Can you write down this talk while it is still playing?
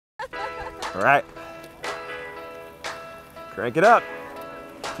All right. Crank it up.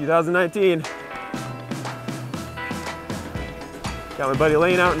 2019. Got my buddy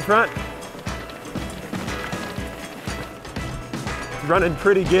Lane out in front. It's running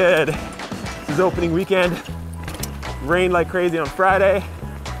pretty good. This is opening weekend. Rained like crazy on Friday.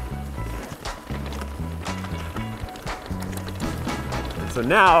 And so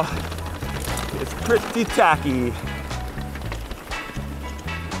now it's pretty tacky.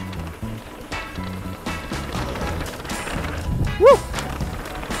 Woo!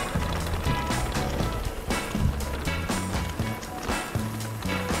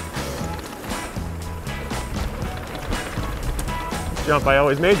 Jump I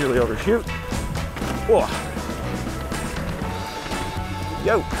always majorly overshoot. Whoa.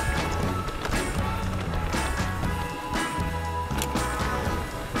 Yo.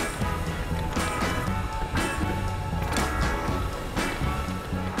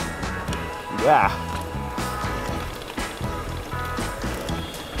 Yeah.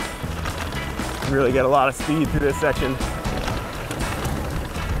 Really get a lot of speed through this section.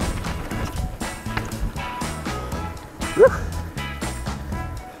 Woo.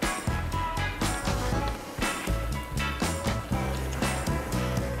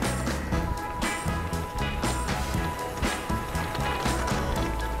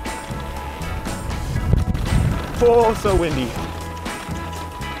 Oh, so windy.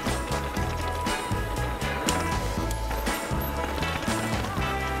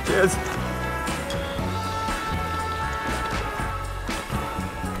 Cheers.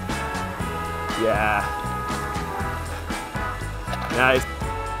 Yeah. Nice.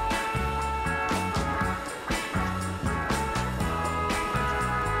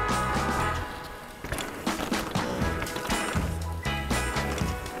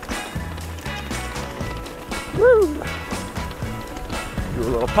 Woo! Do a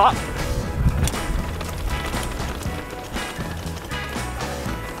little pop.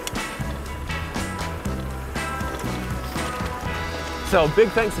 So big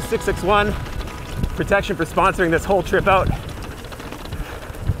thanks to 661 Protection for sponsoring this whole trip out.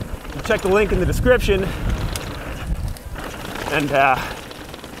 Check the link in the description and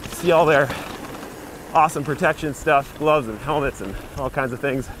see all their awesome protection stuff, gloves and helmets and all kinds of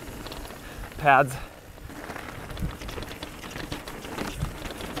things, pads.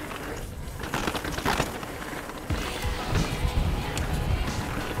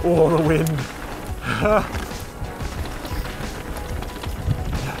 Oh, the wind.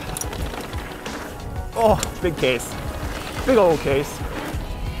 Oh, big case. Big old case.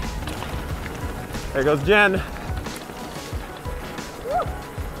 There goes Jen.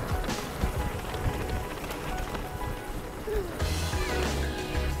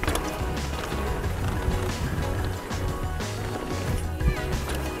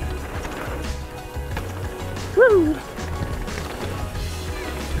 Woo!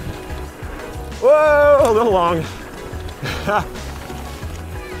 Whoa, a little long.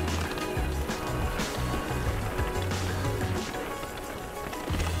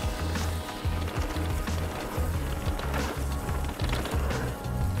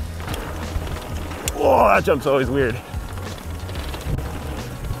 Oh, that jump's always weird.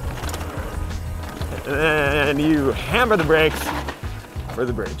 And then you hammer the brakes for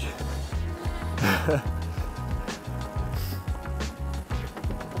the bridge.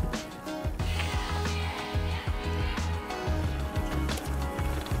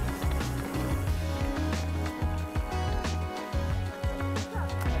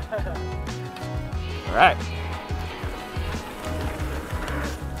 All right.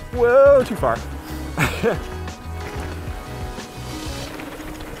 Whoa, too far.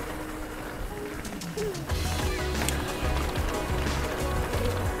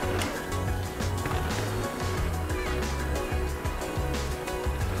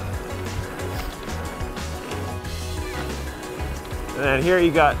 And then here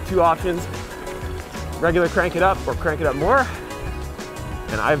you got two options: regular crank it up or crank it up more.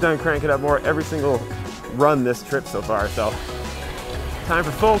 And I've done crank it up more every single run this trip so far. So time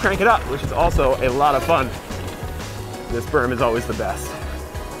for full crank it up, which is also a lot of fun. This berm is always the best.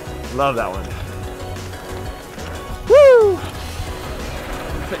 Love that one. Woo!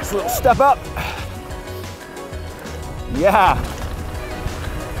 Next little step up. Yeah.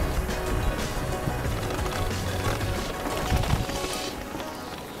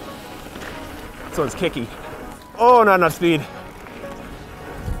 This one's kicky. Oh, not enough speed.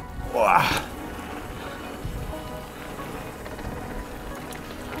 Wow.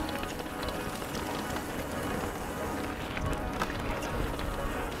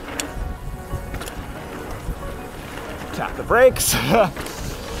 Tap the brakes.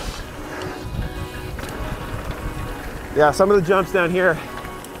 Yeah, some of the jumps down here,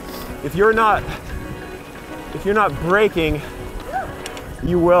 if you're not braking,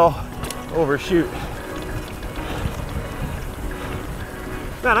 you will overshoot.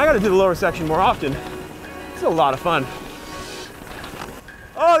 Man, I gotta do the lower section more often. It's a lot of fun.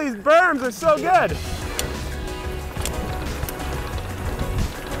 Oh, these berms are so good.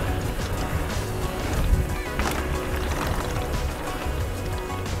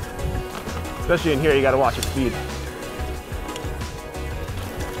 Especially in here, you gotta watch your speed.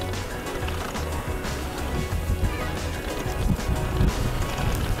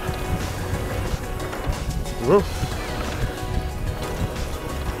 Woo.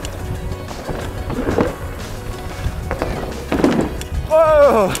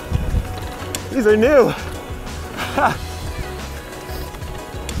 Whoa! These are new.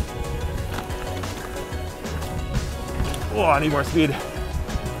 Oh, I need more speed.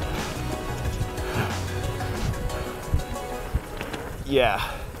 Yeah.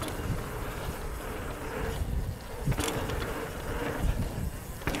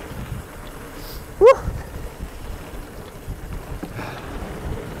 Woo!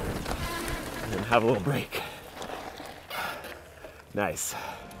 And have a little break. Nice.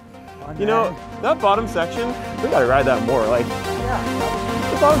 You know, that bottom section, we gotta ride that more. Like,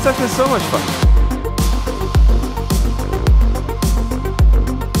 the bottom section is so much fun.